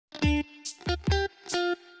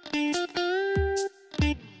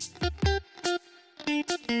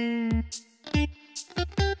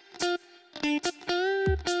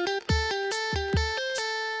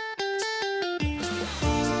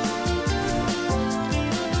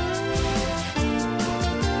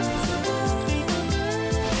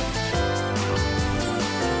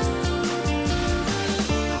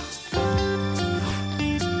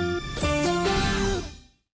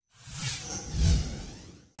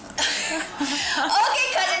Okay,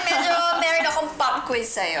 Colin, medyo meron akong pop quiz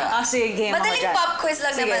sa'yo. Sige. Madaling pop quiz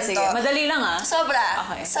lang naman to. Madali lang Sobra.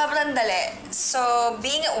 Okay. Sobrang dali. So,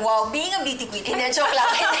 being a beauty queen. Hindi, joke lang.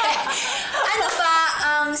 Ano ba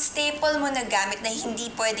ang staple mo na gamit na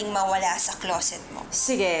hindi pwedeng mawala sa closet mo?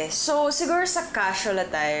 Sige. So, siguro sa casual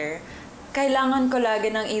attire, kailangan ko lagi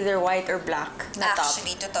ng either white or black na top.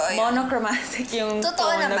 Actually, totoo yun. Monochromatic yung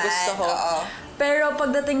tone na gusto ko. Oo. Pero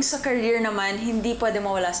pagdating sa career naman, hindi pwede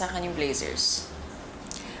mawala sa akin yung blazers.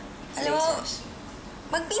 Alam mo,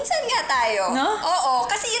 magpinsan nga tayo. No? Oo,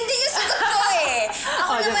 kasi yun din yung sagot ko eh.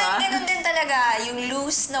 Ako naman, diba? ganun din talaga. Yung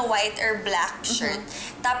loose na white or black shirt.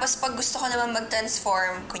 Tapos pag gusto ko naman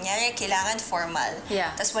mag-transform, kunyari, kailangan formal.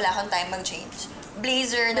 Yeah. Tapos wala akong time mag-change.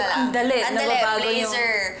 Blazer na lang. Ang dali.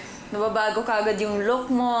 Blazer. Nababago kagad yung look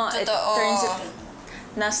mo. Totoo. It turns it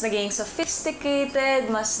mas naging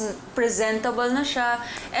sophisticated, mas presentable na siya.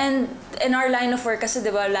 And in our line of work kasi,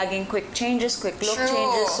 di ba, laging quick changes, quick look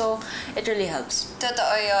changes. So, it really helps.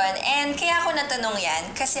 Totoo yun. And kaya ako natanong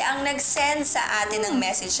yan, kasi ang nag-send sa atin ng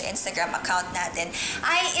message sa Instagram account natin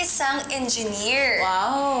ay isang engineer.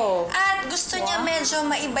 Wow! At gusto niya medyo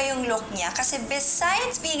maiba yung look niya kasi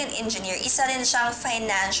besides being an engineer, isa rin siyang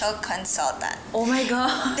financial consultant. Oh my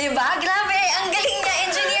God! Diba? Grabe! Ang galing niya,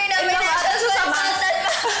 engineer na financial consultant.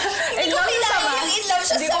 Hindi ko kilala yung in love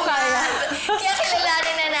siya sa math. Kaya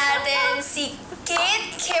kilalanin na natin si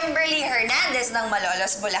Keyt Kimberly Hernandez ng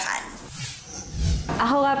Malolos, Bulacan.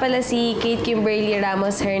 Ako nga pala si Keyt Kimberly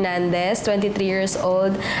Hernandez, 23 years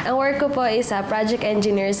old. Ang work ko po is project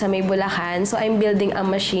engineer sa May Bulacan. So I'm building a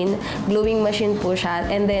machine, gluing machine po siya.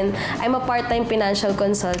 And then I'm a part-time financial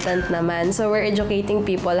consultant naman. So we're educating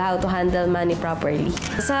people how to handle money properly.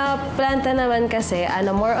 Sa planta naman kasi,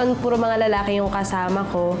 more on puro mga lalaki yung kasama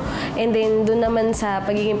ko. And then doon naman sa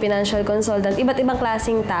pagiging financial consultant, iba't ibang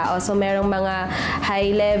klaseng tao. So merong mga high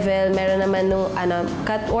level, meron naman nung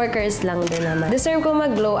cut workers lang din naman. Deserve ko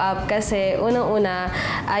mag-glow up kasi unang-una,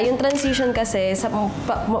 yung transition kasi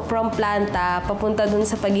from planta papunta dun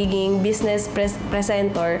sa pagiging business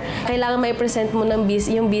presenter, kailangan may present mo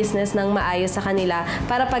yung business ng maayos sa kanila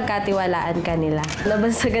para pagkatiwalaan kanila.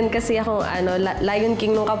 Nabansagan kasi akong Lion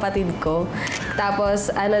King nung kapatid ko. Tapos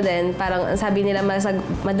din, parang sabi nila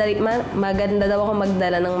maganda daw ako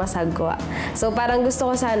magdala ng masagwa. So parang gusto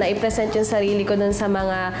ko sana i-present yung sarili ko dun sa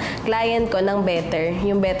mga client ko ng better,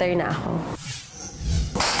 yung better na ako.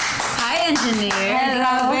 Engineer.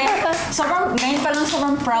 Grabe. Ngayon pa lang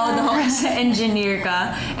sobrang proud ako kasi engineer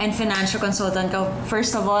ka and financial consultant ka.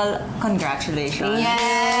 First of all, congratulations.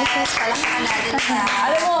 Yes! Palakpakan natin siya.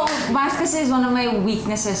 Alam mo, math kasi is one of my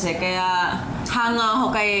weaknesses eh. Kaya hanga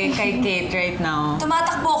ako kay Kate right now.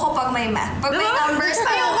 Tumatakbo ko pag may math. Pag may numbers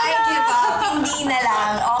pa yung I give up, hindi na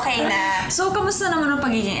lang. Okay na. So, kamusta naman ang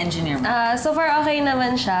pagiging engineer mo? So far, okay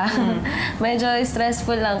naman siya. Medyo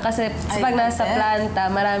stressful lang kasi pag nasa planta,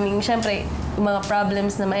 maraming, syempre, mga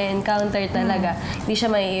problems na may encounter talaga, hindi siya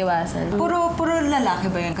maiiwasan. Puro lalaki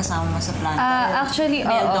ba yung kasama mo sa planta? Actually,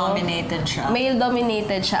 male-dominated siya?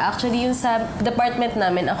 Male-dominated siya. Actually, yung sa department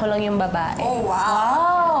namin, ako lang yung babae. Oh,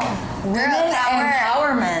 wow! Girl power!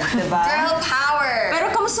 Empowerment, diba? Girl power! Pero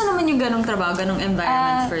kamusta naman yung ganong trabaho, ganong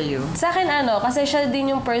environment for you? Sa akin, kasi siya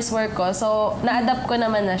din yung first work ko, so na-adapt ko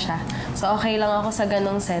naman na siya. So, okay lang ako sa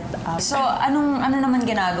ganong setup. So, ano naman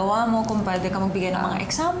ginagawa mo kung pwede ka magbigay ng mga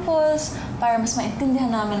examples para mas maintindihan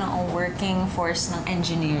namin ang working force ng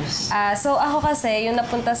engineers? So, ako kasi, yung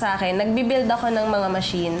napunta sa akin, nagbibuild ako ng mga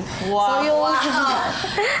machine. Wow! So, yung...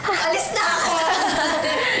 Alis na ako!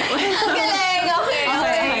 Galing!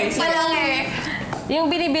 Okay. Yung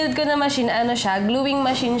binibuild ko na machine, gluing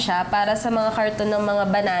machine siya para sa mga karton ng mga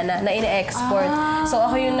banana na ine-export. So,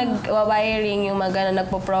 ako yung nag-wiring, yung mga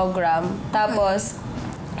nagpo-program. Tapos,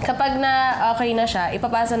 kapag okay na siya,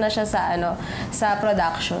 ipapasa na siya sa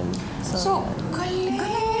production. So galing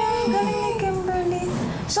ni Kimberly.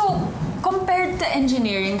 So, compared to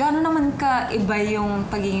engineering, gaano naman ka-iba yung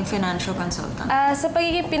pagiging financial consultant? Sa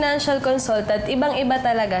pagiging financial consultant, ibang-iba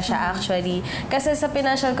talaga siya actually. Kasi sa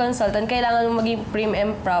financial consultant, kailangan mo maging prim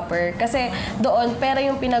and proper. Kasi doon, pera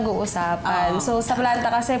yung pinag-uusapan. So, sa planta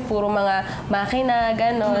kasi, puro mga makina,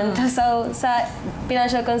 ganon. So, sa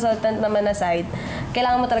financial consultant naman na side,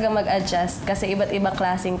 kailangan mo talaga mag-adjust kasi iba't ibang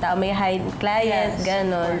klaseng tao. May high client,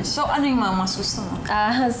 ganon. So, ano yung mga mas gusto mo?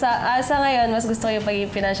 Sa ngayon, mas gusto ko yung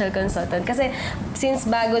pagiging financial consultant. Kasi since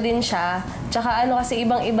bago din siya, tsaka kasi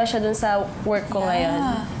ibang-iba siya dun sa work ko ngayon.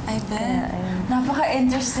 I bet.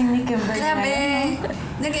 Napaka-interesting ni Kimberly. Grabe.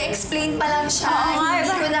 Nag-explain pa lang siya.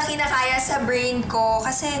 Hindi ko na kinakaya sa brain ko.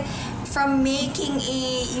 Kasi from making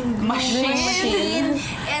a machine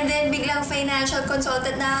and then biglang financial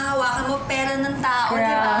consultant na hawakan mo pera ng tao,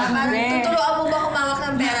 di ba? Parang tuturuan mo ba humawak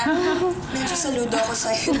ng pera? Medyo saludo ako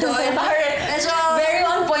sa'yo doon. Medyo... Very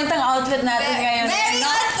on point ang outfit natin ngayon. Very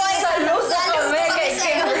on point! Saludo kami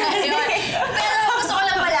sa'yo. Pero gusto ko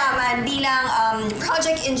lang malaman, bilang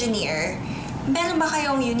project engineer, meron ba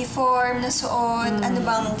kayong uniform na suot? Ano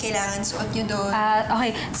bang kailangan suot nyo doon?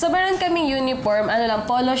 Okay. So, meron kaming uniform,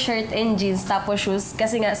 polo shirt and jeans, tapos shoes.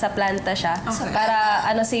 Kasi nga, sa planta siya. Okay. Para,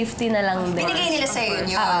 safety na lang din. Binigay nila sa'yo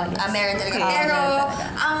yun. Yes. Meron talaga. Pero,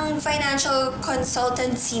 ang financial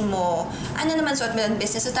consultancy mo, ano naman suot mo doon?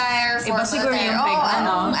 Business attire? Iba siguro yung big, for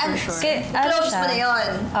sure. Clothes mo na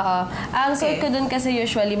yun? Oo. Ang suot ko doon kasi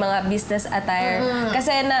usually mga business attire.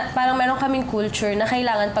 Kasi parang meron kaming culture na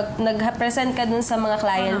kailangan pag nag-present ka dun sa mga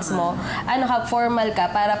clients mo, formal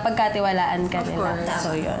ka para pagkatiwalaan ka nila.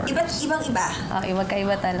 So, yun. Ibang-iba.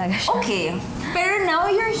 Iba talaga siya. Okay. Pero now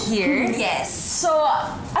you're here. Yes. So,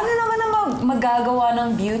 ano naman ang magagawa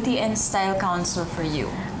ng beauty and style counsel for you?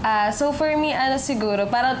 So, for me, siguro,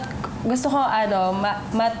 parang gusto ko,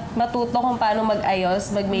 matuto kung paano mag-ayos,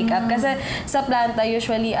 mag-makeup. Kasi sa planta,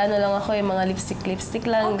 usually, lang ako, yung mga lipstick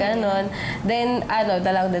lang, ganon. Then,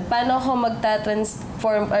 din. Paano ako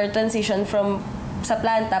magta-transform or transition from sa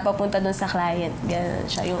planta papunta dun sa client. Ganon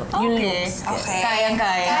siya. Yung looks. Okay.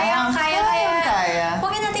 Kayang-kaya. Kaya.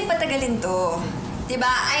 Huwag natin patagalin to.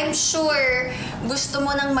 Diba? I'm sure gusto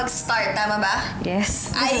mo nang mag-start. Tama ba?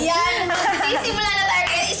 Yes. Ayan! Magsisimula na tayo.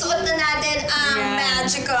 Kaya isuot na natin ang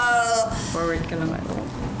magical... Forward ka naman.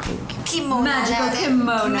 Kimono natin.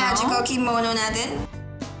 Magical kimono natin.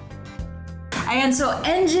 Ayan, so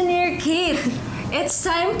Engineer Keyt, it's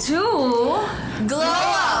time to... Glow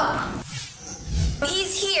up!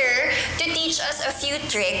 He's here to teach us a few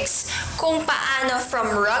tricks kung paano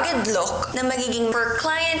from rugged look na magiging for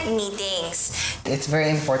client meetings. It's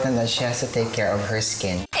very important that she has to take care of her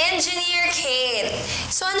skin. Engineer Keyt,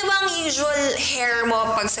 so ano bang usual hair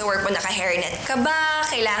mo pag sa work mo? Naka-hairnet ka ba?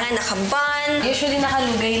 Kailangan naka-bun? Usually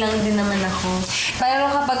nakalugay lang din naman ako.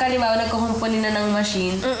 Pero kapag halimbawa nagkukumpuni na ng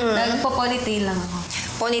machine, nagpo-ponytail lang ako.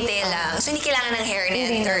 Ponytail lang. So, hindi kailangan ng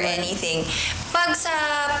hairnet or anything. Pag sa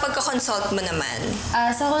pagka-consult mo naman?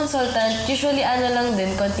 Sa consultant, usually lang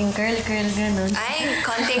din, konting curl, ganun. Ay,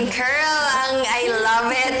 konting curl. I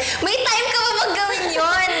love it. May time ka ba maggawin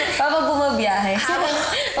yun? Kapag bumabiyahe.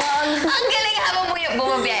 Ang galing habang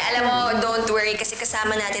bumabiyahe. Alam mo, don't worry kasi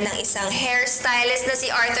kasama natin ang isang hairstylist na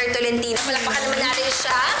si Arthur Tolentino. Palakpakan naman natin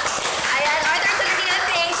siya. Ayan, Arthur Tolentino,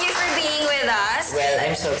 thank you for being with us. Well,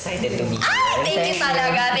 I'm so excited to be here. Thank you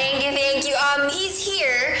talaga. Thank you. He's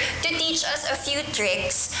here to teach us a few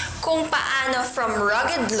tricks kung paano from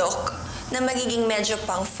rugged look na magiging medyo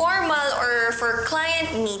pang formal or for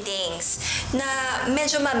client meetings na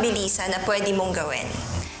medyo mabilisan na pwede mong gawin.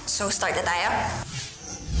 So, start na tayo?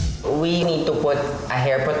 We need to put a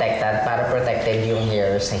hair protectant para protected yung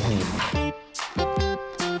hair sa heat.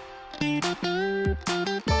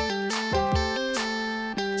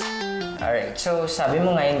 Alright, so sabi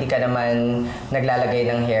mo nga hindi ka naman naglalagay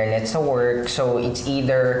ng hairnet sa work, so it's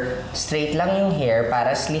either straight lang yung hair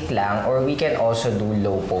para sleek lang or we can also do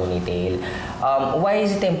low ponytail. Why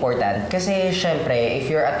is it important? Kasi syempre,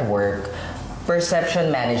 if you're at work,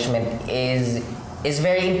 perception management is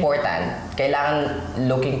very important. Kailangan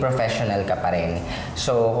looking professional ka pa rin.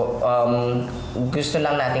 So, gusto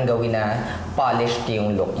lang natin gawin na polished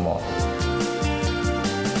yung look mo.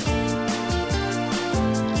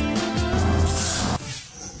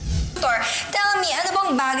 Tell me, ano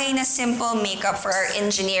bang bagay na simple makeup for our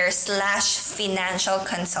engineer/financial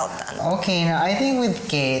consultant? Okay, now I think with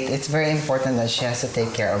Kate, it's very important that she has to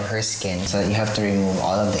take care of her skin. So you have to remove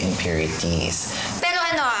all of the impurities. Pero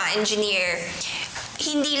engineer,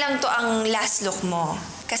 hindi lang to ang last look mo.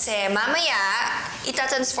 Kasi mamaya,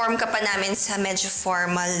 itatransform ka pa namin sa medyo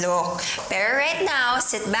formal look. Pero right now,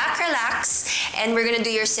 sit back, relax, and we're gonna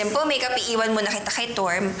do your simple makeup. Iiwan mo na kita kay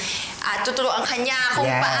Torm. At tuturuan ka niya kung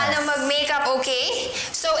paano mag-makeup, okay?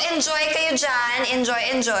 So enjoy kayo dyan.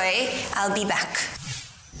 Enjoy. I'll be back.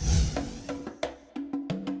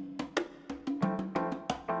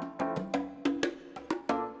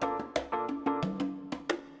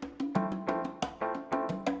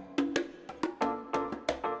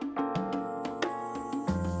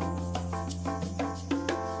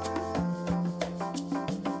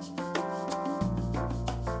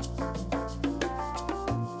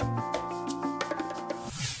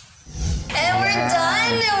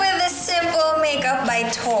 By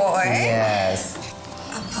Tor. Yes.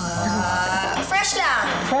 Fresh lang.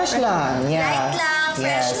 Fresh lang, yeah. Light lang,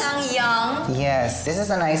 fresh lang, young. Yes, this is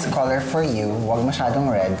a nice color for you. Huwag masyadong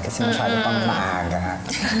red kasi masyado pang maaga.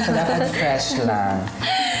 So, dapat fresh lang.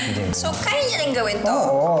 So, kaya niya rin gawin to?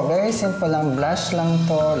 Oo, very simple lang. Blush lang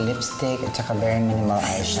to, lipstick, at saka very minimal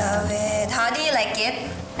eyeshadow. Love it. How do you like it?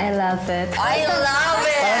 I love it. I love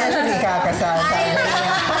it! Parang siya ikakasal.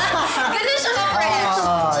 Ganun siya ka-fresh.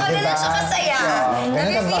 So, ganun siya kasaya.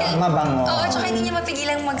 Ganun ka mabango. Oo, tsaka hindi niya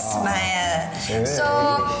mapigilang mag-smile. So,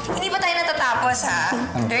 hindi pa tayo natatapos ha.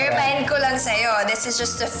 Remind ko lang sa'yo, this is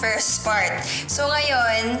just the first part. So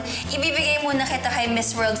ngayon, ibibigay muna kita kay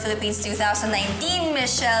Miss World Philippines 2019,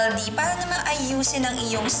 Michelle D. Para naman ayusin ang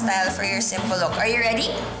iyong style for your simple look. Are you ready?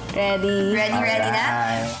 Ready. Ready na?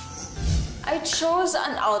 I chose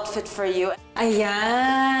an outfit for you.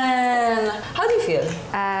 Ayan! How do you feel?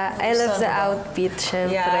 I love the outfit,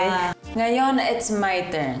 syempre. Yeah. Ngayon, it's my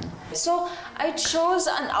turn. So, I chose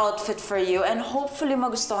an outfit for you and hopefully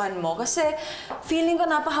magustuhan mo kasi feeling ko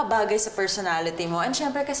napakabagay sa personality mo. And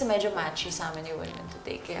syempre kasi medyo matchy sa amin yung Winwyn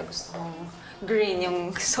today. Kaya gusto kong green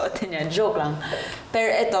yung suot niya. Joke lang. Pero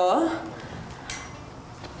ito,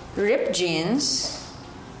 ripped jeans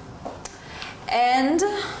and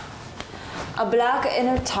a black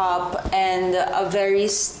inner top and a very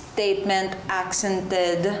statement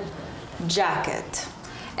accented jacket.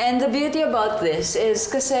 And the beauty about this is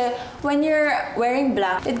kasi when you're wearing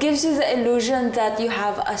black, it gives you the illusion that you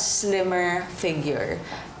have a slimmer figure.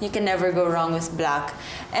 You can never go wrong with black.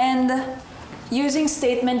 And using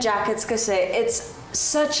statement jackets kasi, it's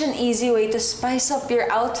such an easy way to spice up your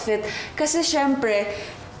outfit kasi syempre,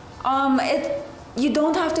 you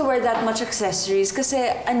don't have to wear that much accessories kasi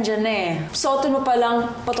andyan eh. Suotin mo pa lang,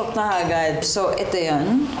 patok na agad. So, ito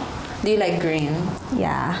yun. Do you like green?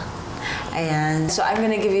 Yeah. Ayan. So, I'm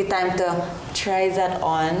gonna give you time to try that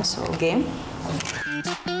on. So, game?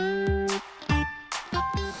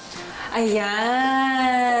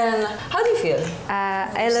 Ayan! How do you feel?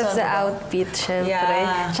 I love the outfit, syempre.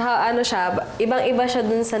 Yeah. Tsaka ano siya, ibang-iba siya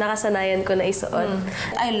dun sa nakasanayan ko na isuot.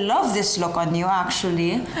 I love this look on you,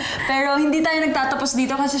 actually. Pero hindi tayo nagtatapos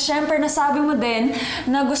dito kasi syempre nasabi mo din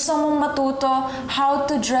na gusto mong matuto how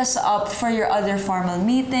to dress up for your other formal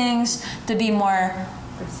meetings, to be more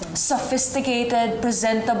sophisticated,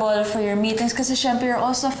 presentable for your meetings kasi syempre you're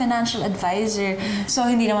also a financial advisor. So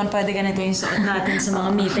hindi naman pwede ganito yung suot natin sa mga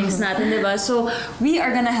meetings natin, di ba? So we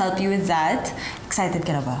are gonna help you with that. Excited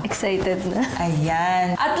ka na ba? Excited na.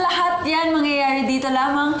 Ayan. At lahat yan mangyayari dito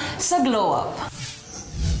lamang sa Glow Up.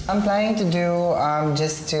 I'm planning to do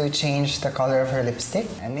just to change the color of her lipstick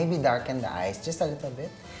and maybe darken the eyes just a little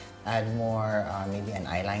bit. Add more, maybe an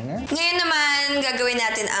eyeliner. Ngayon naman, gagawin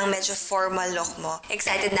natin ang medyo formal look mo.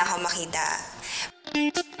 Excited na ako makita.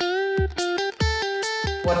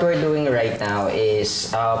 What we're doing right now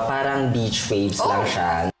is parang beach waves lang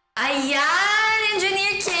siya. Ayan!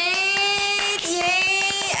 Engineer Kate!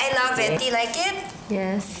 Yay! I love it. Do you like it?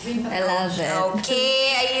 Yes, I love it.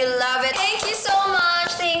 Okay, I love it. Thank you so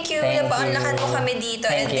much. Thank you. Thank Napaunlakan you. mo kami dito.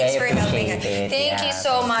 Thank and you. thanks I for helping us. appreciate it. Thank you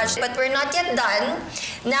so much. But we're not yet done.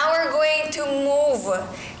 Now we're going to move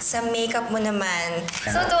sa makeup mo naman.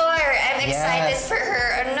 So, Dor, I'm excited Yes. for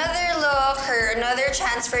her another look, her another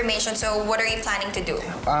transformation. So, what are you planning to do?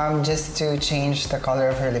 Just to change the color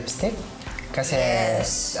of her lipstick. Kasi,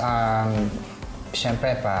 Yes.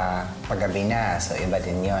 syempre paggabi na, so iba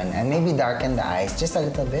din yun. And maybe darken the eyes just a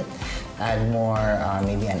little bit. Add more,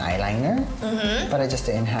 maybe an eyeliner. Para just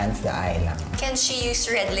to enhance the eye lang. Can she use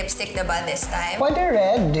red lipstick na ba this time? Pwede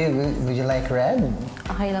red. Would you like red?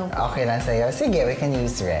 Okay lang po. Okay lang sa'yo. Sige, we can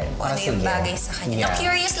use red. Ano yung sige. bagay sa kanya? Yeah.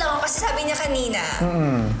 Na-curious lang ako kasi sabi niya kanina,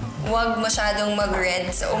 huwag masyadong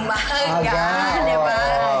mag-red sa umaga, di ba?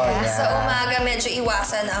 yeah. Sa umaga, medyo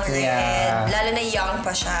iwasan ang red. Yeah. Lalo na young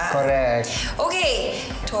pa siya. Correct. Okay,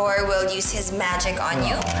 Tor will use his magic on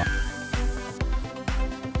you.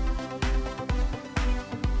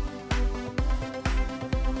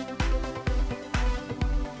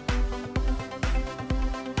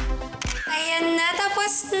 Ayan na,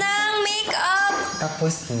 tapos na ang makeup.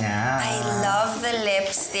 Tapos na. I love the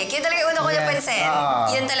lipstick. Yun talaga yung una ko Yes. napansin.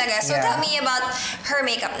 Yun talaga. So Yeah. tell me about her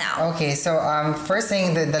makeup now. Okay, so first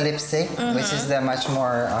thing, the lipstick, which is the much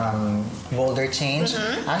more bolder change.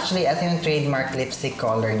 Actually, ito yung trademark lipstick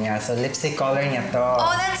color niya. So lipstick color niya to.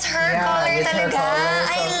 Oh, that's her Yeah, color it's her talaga. color.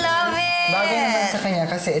 I So, love it. Bagay naman sa kanya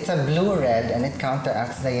kasi it's a blue-red and it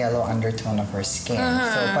counteracts the yellow undertone of her skin.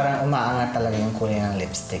 So parang umaangat talaga yung kulay ng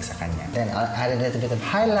lipstick sa kanya. Then I'll add a little bit of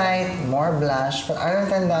highlight, more blush, but other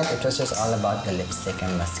than that, it was just all about the lipstick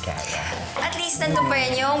and mascara. At least nandun pa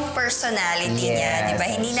rin yung personality niya, di ba?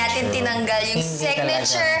 Hindi natin tinanggal yung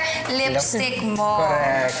signature lipstick mo.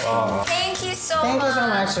 Correct. Oh. Thank you so much. Thank you so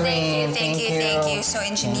much, Wayne. Thank you. So,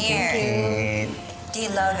 engineer. Thank you. Do you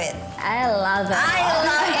love it? I love it. I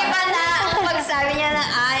love it. Iba na ang pagsabi niya na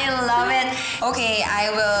I love it. Okay, I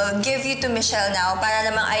will give you to Michelle now para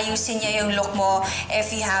namang ayusin niya yung look mo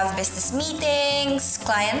if you have business meetings,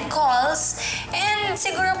 client calls, and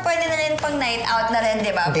siguro pwede na rin pang night out na rin,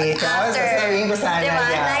 di ba? Date out? Sasabihin ko sana. Di ba?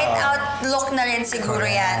 Yeah. Night out look na rin siguro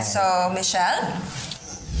yan. So, Michelle?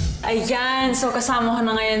 Ayan, so kasama ko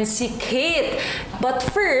na ngayon si Keyt. But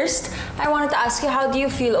first, I wanted to ask you, how do you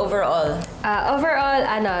feel overall? Overall,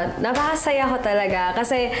 napakasaya ko talaga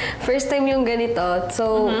kasi first time yung ganito.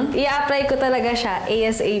 So, i-apply ko talaga siya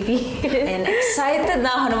ASAP. And excited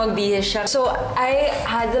na ako na magbihis siya. So, I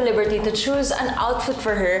had the liberty to choose an outfit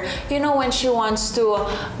for her. You know, when she wants to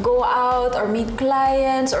go out or meet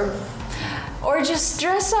clients or just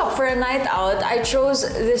dress up for a night out, I chose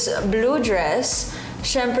this blue dress.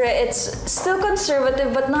 Siyempre, it's still conservative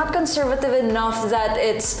but not conservative enough that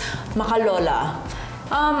it's makalola.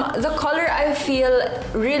 The color I feel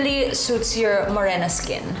really suits your morena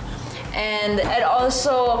skin. And it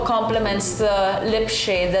also complements the lip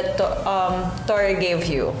shade that Tori gave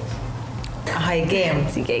you. Okay, game.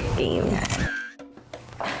 Sige, game.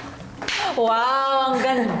 Wow, ang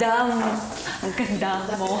ganda mo. Ang ganda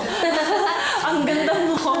mo. Ang ganda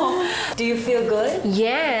mo. Do you feel good?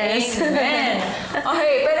 Yes. Amen.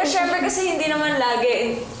 Okay, pero syempre kasi hindi naman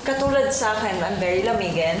lagi, katulad sa akin, I'm very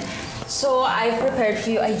lamigin. So, I've prepared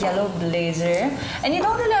for you a yellow blazer. And you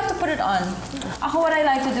don't really have to put it on. Ako, what I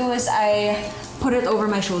like to do is I put it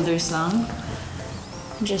over my shoulders lang.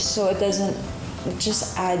 Just so it doesn't, it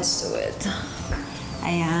just adds to it.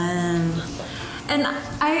 Ayan. And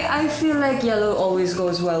I feel like yellow always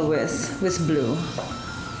goes well with blue.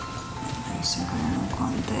 Ayusin ko na ng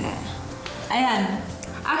konti. Ayan.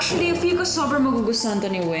 Actually, feel ko sobrang magugustuhan to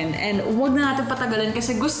ni Win. And huwag na natin patagalin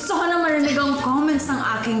kasi gusto ko na marinig ang comments ng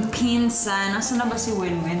aking pinsan. Nasaan na ba si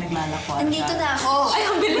Winwyn? Naglalakot siya. Nandito na ako. Ay,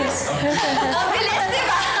 ang bilis! Ang bilis, di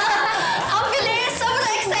ba? Ang bilis!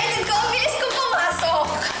 Sobrang excited ko. Ang bilis ko pumasok.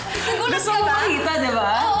 Nagulat Gusto ka mo ba? makita, di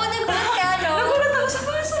ba? Oo, nagulat ka, no? Nagulat ako.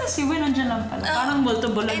 Saan si Win? Nandiyan lang pala. Parang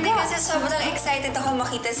multiple lang. Hindi kasi sobrang excited ako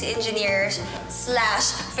makita si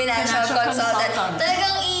engineer/financial consultant.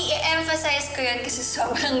 Talagang i-emphasize ko yun kasi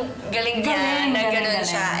sobrang galing niya na gano'n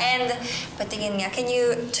siya. And patingin nga, can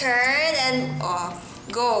you turn and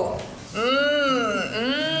go?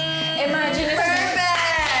 Imagine if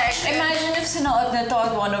Perfect! Imagine if sinuot nito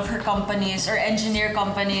at one of her companies or engineer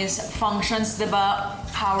companies functions, di ba?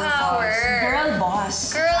 Power boss. Girl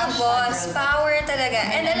boss. Girl boss. Power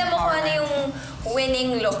talaga. And alam mo kung ano yung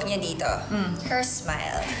winning look niya dito? Her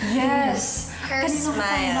smile. Yes. Her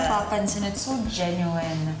smile. Napapansin, it's so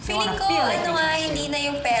genuine. Feeling ko, hindi na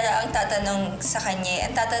yung pera ang tatanong sa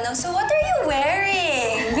kanya. Ang tatanong, so what are you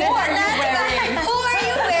wearing? Who are you wearing? Who are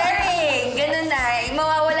you wearing? Ganun na.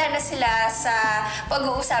 Mawawala na sila sa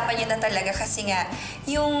pag-uusapan niyo na talaga kasi nga,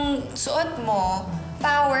 yung suot mo,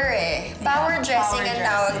 power eh. Power dressing ang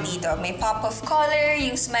tawag dito. May pop of color,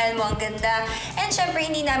 yung smile mo ang ganda. And syempre,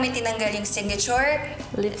 hindi namin tinanggal yung signature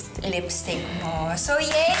lipstick mo. So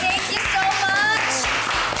yay! Thank you so much!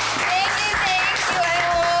 Thank you! I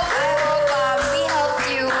hope we helped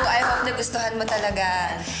you. I hope nagustuhan mo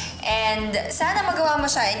talaga. And sana magawa mo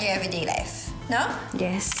siya in your everyday life. No?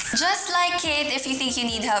 Yes. Just like Keyt, if you think you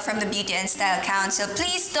need help from the Beauty and Style Council,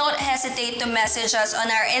 please don't hesitate to message us on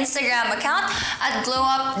our Instagram account at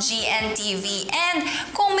GlowUpGNTV. And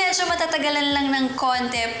kung medyo matatagalan lang ng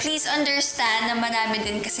konti, please understand na marami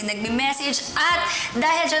din kasi nagme-message at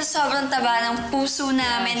dahil dyan sobrang taba ng puso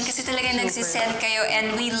namin kasi talaga nagsisend kayo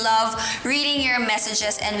and we love reading your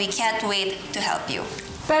messages and we can't wait to help you.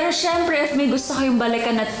 Pero syempre, if may gusto kayong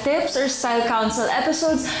balikan na tips or Style Council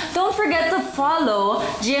episodes, don't forget to follow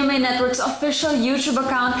GMA Network's official YouTube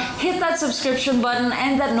account, hit that subscription button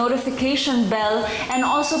and that notification bell, and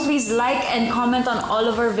also please like and comment on all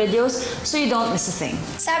of our videos so you don't miss a thing.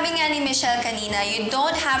 Sabi nga ni Michelle kanina, you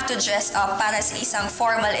don't have to dress up para sa isang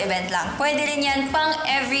formal event lang. Pwede rin yan pang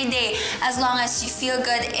everyday as long as you feel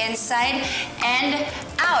good inside and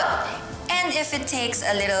out. And if it takes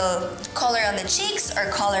a little color on the cheeks or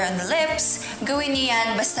color on the lips, gawin niyo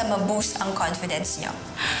yan basta ma-boost ang confidence niyo.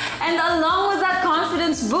 And along with that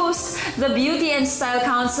confidence boost, the Beauty and Style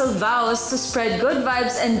Council vows to spread good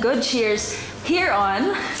vibes and good cheers here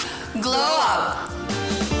on Glow Up!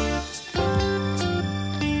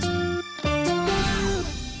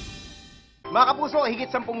 Mga kapuso, higit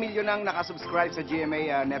 10 milyon ang nakasubscribe sa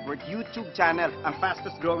GMA Network YouTube channel, ang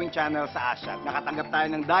fastest growing channel sa Asia. Nakatanggap tayo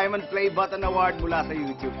ng Diamond Play Button Award mula sa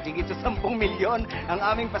YouTube. Higit sa 10 milyon ang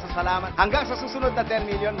aming pasasalamat. Hanggang sa susunod na 10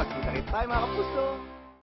 milyon, magkita rin tayo mga kapuso!